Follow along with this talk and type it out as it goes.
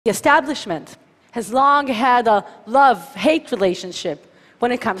The establishment has long had a love-hate relationship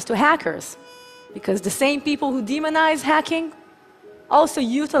when it comes to hackers, because the same people who demonize hacking also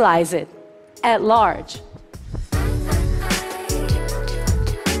utilize it at large.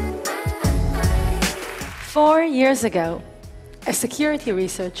 Four years ago, a security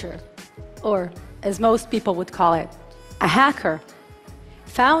researcher, or as most people would call it, a hacker,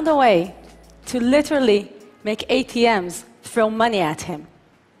 found a way to literally make ATMs throw money at him.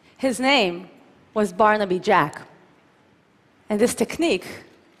 His name was Barnaby Jack. And this technique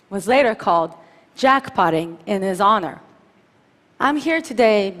was later called jackpotting in his honor. I'm here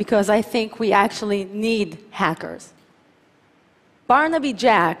today because I think we actually need hackers. Barnaby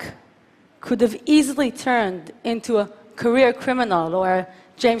Jack could have easily turned into a career criminal or a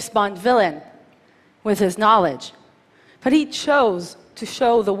James Bond villain with his knowledge. But he chose to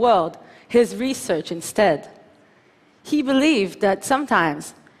show the world his research instead. He believed that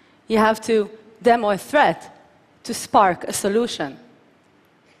sometimes you have to demo a threat to spark a solution.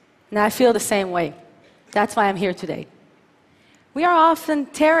 And I feel the same way. That's why I'm here today. We are often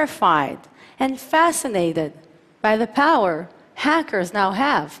terrified and fascinated by the power hackers now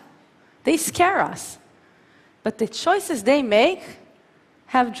have. They scare us. But the choices they make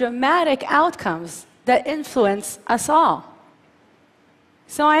have dramatic outcomes that influence us all.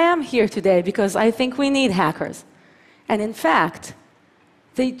 So I am here today because I think we need hackers. And in fact,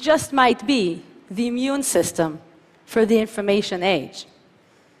 they just might be the immune system for the information age.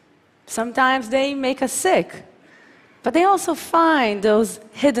 Sometimes they make us sick, but they also find those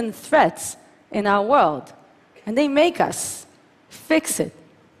hidden threats in our world, and they make us fix it.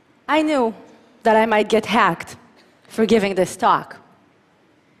 I knew that I might get hacked for giving this talk.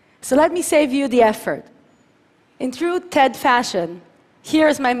 So let me save you the effort. In true TED fashion,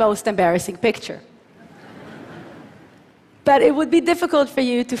 here's my most embarrassing picture. But it would be difficult for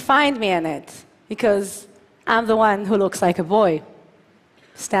you to find me in it, because I'm the one who looks like a boy,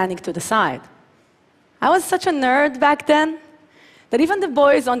 standing to the side. I was such a nerd back then that even the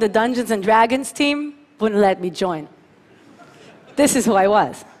boys on the Dungeons and Dragons team wouldn't let me join. This is who I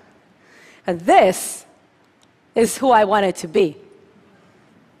was. And this is who I wanted to be.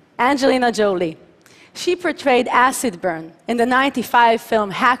 Angelina Jolie. She portrayed acid burn in the '95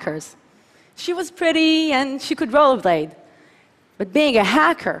 film Hackers. She was pretty and she could rollerblade. But being a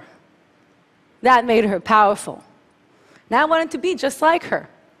hacker, that made her powerful. And I wanted to be just like her.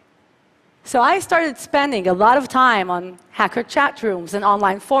 So I started spending a lot of time on hacker chat rooms and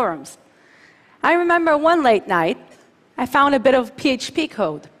online forums. I remember one late night, I found a bit of PHP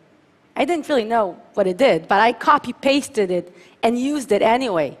code. I didn't really know what it did, but I copy-pasted it and used it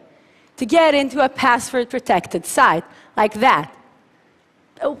anyway to get into a password-protected site like that.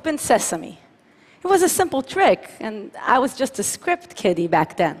 Open Sesame. It was a simple trick, and I was just a script kiddie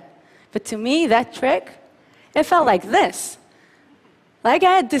back then. But to me, that trick, it felt like this. Like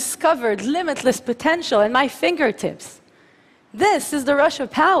I had discovered limitless potential in my fingertips. This is the rush of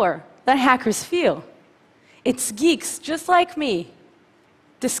power that hackers feel. It's geeks just like me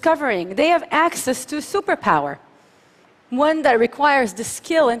discovering they have access to a superpower, one that requires the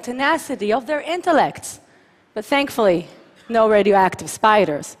skill and tenacity of their intellects. But thankfully, no radioactive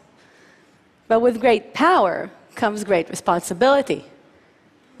spiders. But with great power comes great responsibility.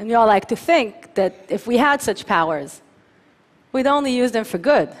 And we all like to think that if we had such powers, we'd only use them for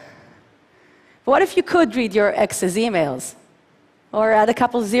good. But what if you could read your ex's emails? Or add a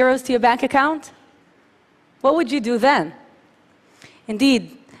couple zeros to your bank account? What would you do then?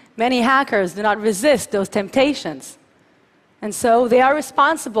 Indeed, many hackers do not resist those temptations. And so they are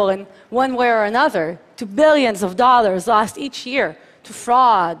responsible in one way or another to billions of dollars lost each year to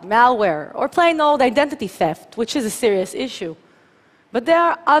fraud, malware, or plain old identity theft, which is a serious issue. But there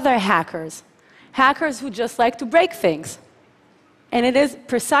are other hackers, hackers who just like to break things. And it is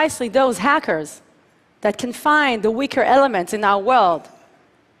precisely those hackers that can find the weaker elements in our world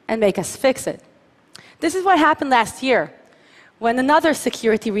and make us fix it. This is what happened last year when another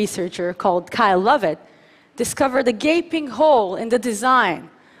security researcher called Kyle Lovett discovered a gaping hole in the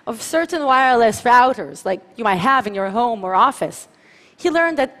design of certain wireless routers like you might have in your home or office. He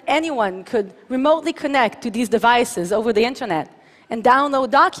learned that anyone could remotely connect to these devices over the internet and download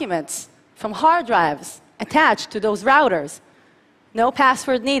documents from hard drives attached to those routers. No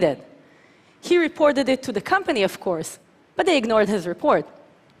password needed. He reported it to the company, of course, but they ignored his report.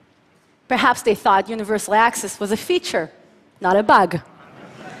 Perhaps they thought universal access was a feature, not a bug.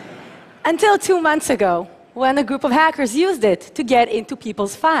 Until 2 months ago, when a group of hackers used it to get into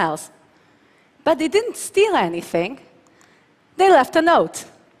people's files. But they didn't steal anything. They left a note.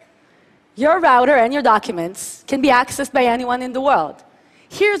 Your router and your documents can be accessed by anyone in the world.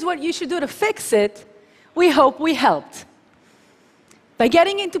 Here's what you should do to fix it. We hope we helped. By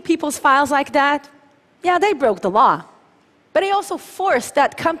getting into people's files like that, yeah, they broke the law. But they also forced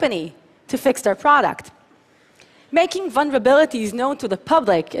that company to fix their product. Making vulnerabilities known to the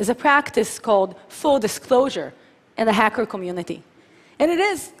public is a practice called full disclosure in the hacker community. And it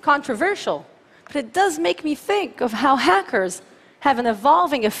is controversial, but it does make me think of how hackers have an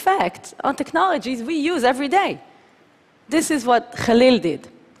evolving effect on technologies we use every day. This is what Khalil did.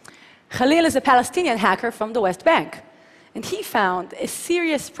 Khalil is a Palestinian hacker from the West Bank, and he found a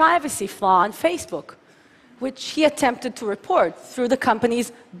serious privacy flaw on Facebook, which he attempted to report through the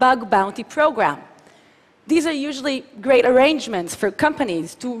company's bug bounty program. These are usually great arrangements for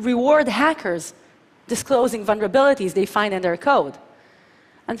companies to reward hackers disclosing vulnerabilities they find in their code.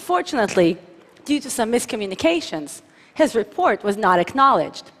 Unfortunately, due to some miscommunications, his report was not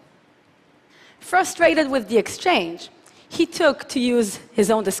acknowledged. Frustrated with the exchange, he took to use his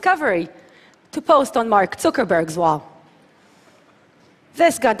own discovery to post on Mark Zuckerberg's wall.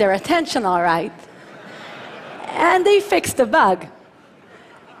 This got their attention, all right, and they fixed the bug.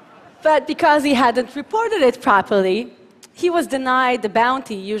 But because he hadn't reported it properly, he was denied the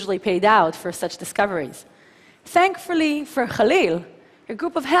bounty usually paid out for such discoveries. Thankfully for Khalil, a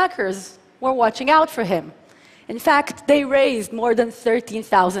group of hackers were watching out for him. In fact, they raised more than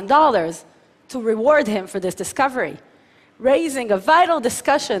 $13,000 to reward him for this discovery, raising a vital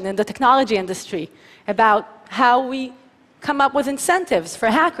discussion in the technology industry about how we come up with incentives for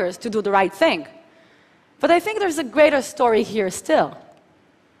hackers to do the right thing. But I think there's a greater story here still.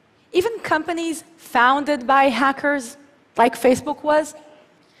 Even companies founded by hackers, like Facebook was,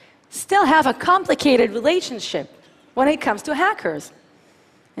 still have a complicated relationship when it comes to hackers.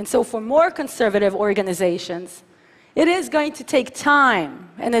 And so for more conservative organizations, it is going to take time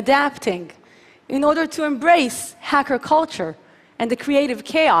and adapting in order to embrace hacker culture and the creative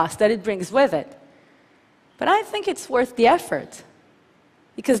chaos that it brings with it. But I think it's worth the effort,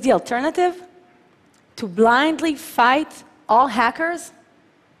 because the alternative, to blindly fight all hackers,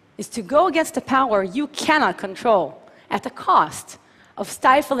 is to go against a power you cannot control at the cost of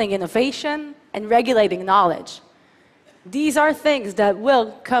stifling innovation and regulating knowledge. These are things that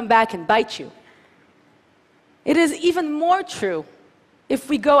will come back and bite you. It is even more true if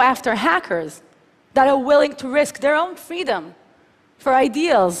we go after hackers that are willing to risk their own freedom for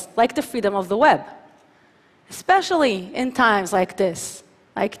ideals like the freedom of the web. Especially in times like this,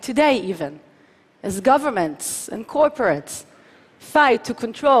 like today even, as governments and corporates fight to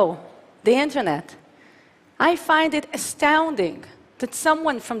control the internet. I find it astounding that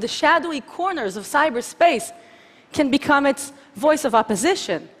someone from the shadowy corners of cyberspace can become its voice of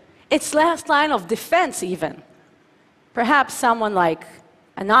opposition, its last line of defense even. Perhaps someone like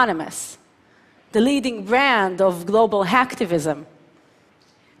Anonymous, the leading brand of global hacktivism.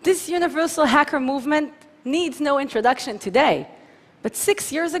 This universal hacker movement needs no introduction today, but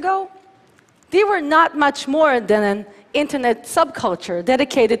 6 years ago, they were not much more than an internet subculture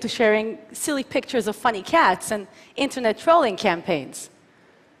dedicated to sharing silly pictures of funny cats and internet trolling campaigns.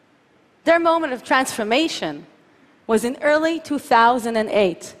 Their moment of transformation was in early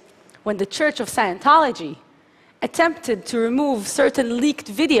 2008, when the Church of Scientology attempted to remove certain leaked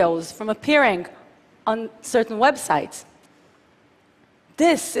videos from appearing on certain websites.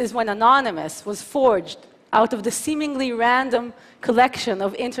 This is when Anonymous was forged out of the seemingly random collection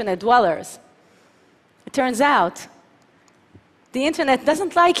of internet dwellers. It turns out the internet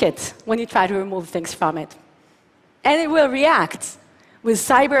doesn't like it when you try to remove things from it. And it will react with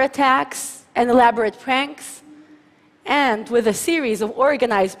cyber attacks and elaborate pranks, and with a series of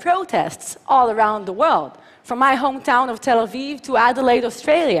organized protests all around the world, from my hometown of Tel Aviv to Adelaide,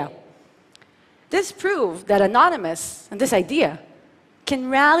 Australia. This proved that Anonymous, and this idea, can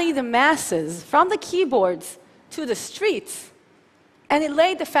rally the masses from the keyboards to the streets. And it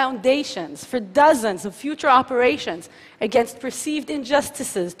laid the foundations for dozens of future operations against perceived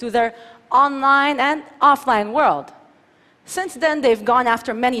injustices to their online and offline world. Since then, they've gone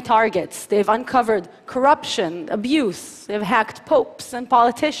after many targets. They've uncovered corruption, abuse. They've hacked popes and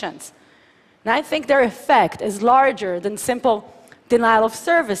politicians. And I think their effect is larger than simple denial of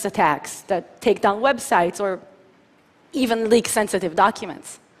service attacks that take down websites or even leak sensitive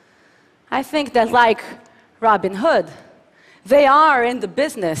documents. I think that, like Robin Hood, they are in the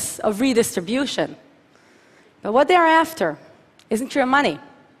business of redistribution. But what they're after isn't your money.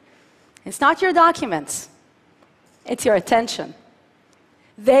 It's not your documents. It's your attention.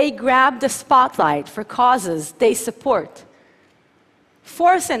 They grab the spotlight for causes they support,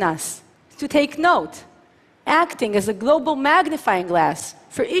 forcing us to take note, acting as a global magnifying glass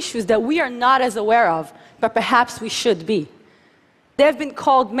for issues that we are not as aware of, but perhaps we should be. They have been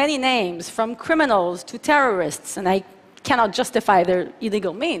called many names, from criminals to terrorists, and I cannot justify their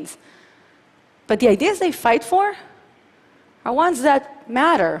illegal means. But the ideas they fight for are ones that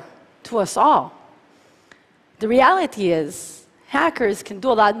matter to us all. The reality is, hackers can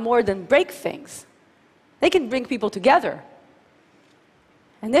do a lot more than break things. They can bring people together.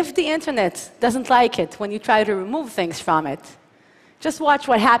 And if the internet doesn't like it when you try to remove things from it, just watch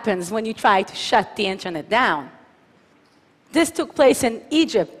what happens when you try to shut the internet down. This took place in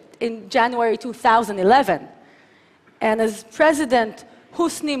Egypt in January 2011. And as President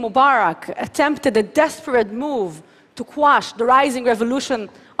Hosni Mubarak attempted a desperate move to quash the rising revolution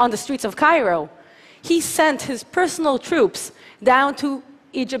on the streets of Cairo, he sent his personal troops down to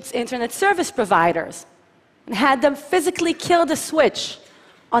Egypt's internet service providers and had them physically kill the switch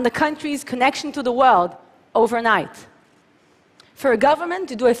on the country's connection to the world overnight. For a government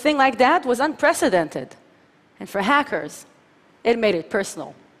to do a thing like that was unprecedented. And for hackers, it made it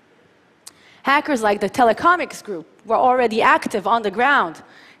personal. Hackers like the Telecomics Group were already active on the ground,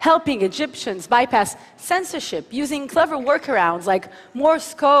 helping Egyptians bypass censorship using clever workarounds like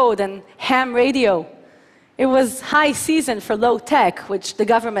Morse code and ham radio. It was high season for low tech, which the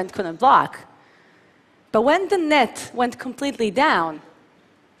government couldn't block. But when the net went completely down,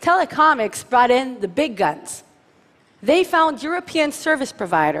 Telecomics brought in the big guns. They found European service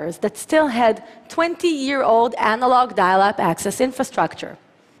providers that still had 20-year-old analog dial-up access infrastructure.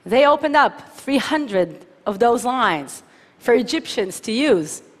 They opened up 300 of those lines for Egyptians to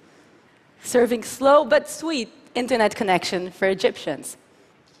use, serving slow but sweet internet connection for Egyptians.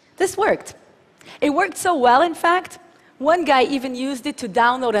 This worked. It worked so well, in fact, one guy even used it to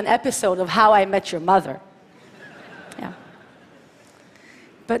download an episode of How I Met Your Mother. Yeah.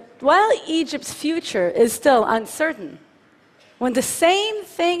 But while Egypt's future is still uncertain, when the same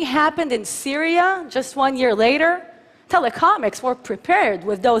thing happened in Syria just 1 year later, Telecomics were prepared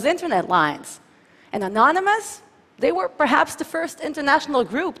with those internet lines. And Anonymous, they were perhaps the first international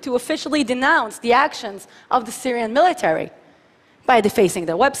group to officially denounce the actions of the Syrian military by defacing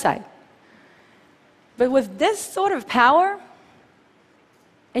their website. But with this sort of power,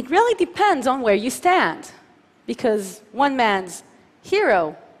 it really depends on where you stand, because one man's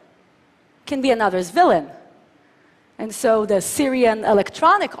hero can be another's villain. And so the Syrian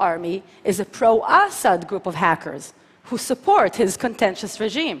Electronic Army is a pro-Assad group of hackers who support his contentious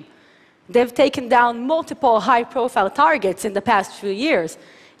regime. They've taken down multiple high-profile targets in the past few years,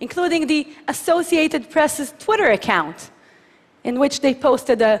 including the Associated Press's Twitter account, in which they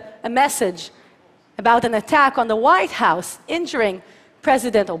posted a message about an attack on the White House injuring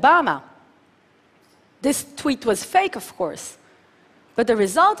President Obama. This tweet was fake, of course, but the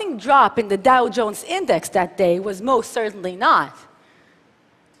resulting drop in the Dow Jones Index that day was most certainly not.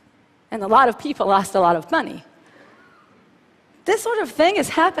 And a lot of people lost a lot of money. This sort of thing is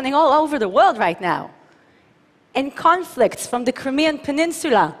happening all over the world right now. In conflicts from the Crimean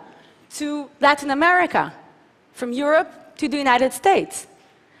Peninsula to Latin America, from Europe to the United States,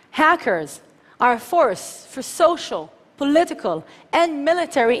 hackers are a force for social, political, and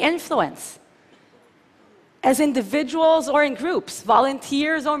military influence. As individuals or in groups,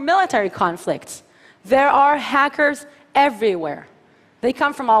 volunteers or military conflicts, there are hackers everywhere. They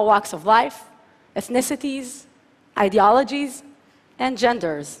come from all walks of life, ethnicities, ideologies, and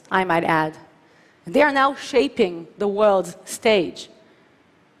genders, I might add. They are now shaping the world's stage.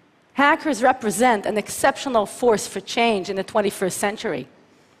 Hackers represent an exceptional force for change in the 21st century.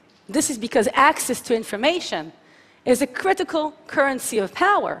 This is because access to information is a critical currency of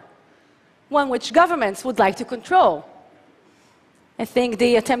power, one which governments would like to control. I think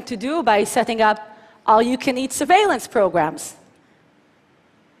they attempt to do by setting up all-you-can-eat surveillance programs.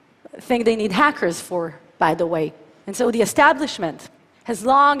 I think they need hackers for, by the way. And so the establishment has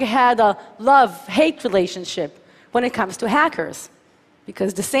long had a love-hate relationship when it comes to hackers,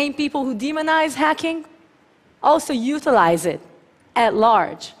 because the same people who demonize hacking also utilize it at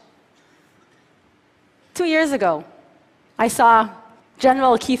large. 2 years ago, I saw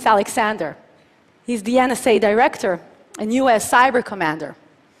General Keith Alexander. He's the NSA director and US cyber commander.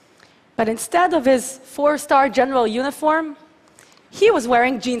 But instead of his 4-star general uniform, he was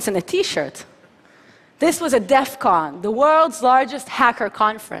wearing jeans and a t-shirt. This was a DEF CON, the world's largest hacker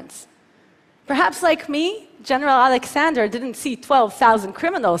conference. Perhaps like me, General Alexander didn't see 12,000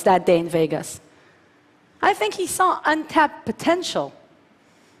 criminals that day in Vegas. I think he saw untapped potential.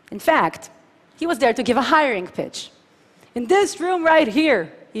 In fact, he was there to give a hiring pitch. In this room right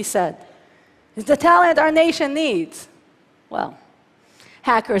here, he said, is the talent our nation needs. Well,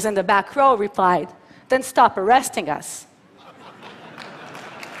 hackers in the back row replied, then stop arresting us.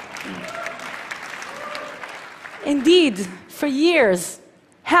 Indeed, For years,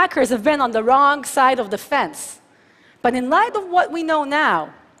 hackers have been on the wrong side of the fence. But in light of what we know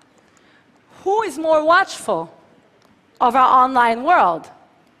now, who is more watchful of our online world?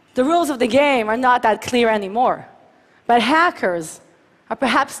 The rules of the game are not that clear anymore. But hackers are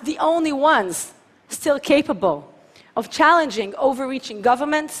perhaps the only ones still capable of challenging overreaching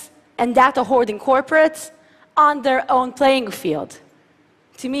governments and data-hoarding corporates on their own playing field.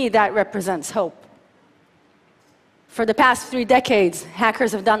 To me, that represents hope. For the past 3 decades,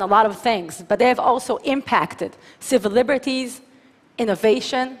 hackers have done a lot of things, but they have also impacted civil liberties,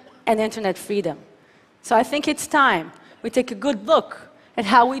 innovation, and internet freedom. So I think it's time we take a good look at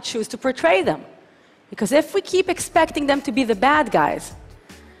how we choose to portray them. Because if we keep expecting them to be the bad guys,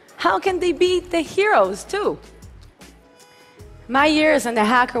 how can they be the heroes too? My years in the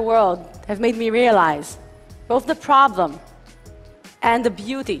hacker world have made me realize both the problem and the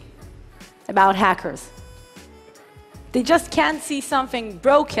beauty about hackers. They just can't see something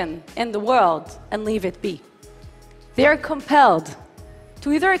broken in the world and leave it be. They are compelled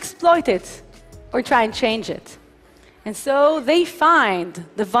to either exploit it or try and change it. And so they find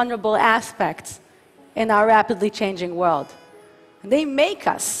the vulnerable aspects in our rapidly changing world. And they make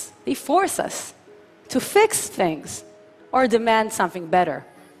us, they force us to fix things or demand something better.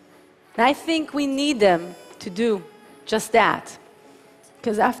 And I think we need them to do just that.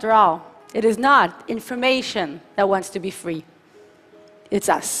 Because after all, it is not information that wants to be free. It's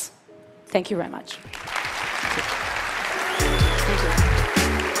us. Thank you very much.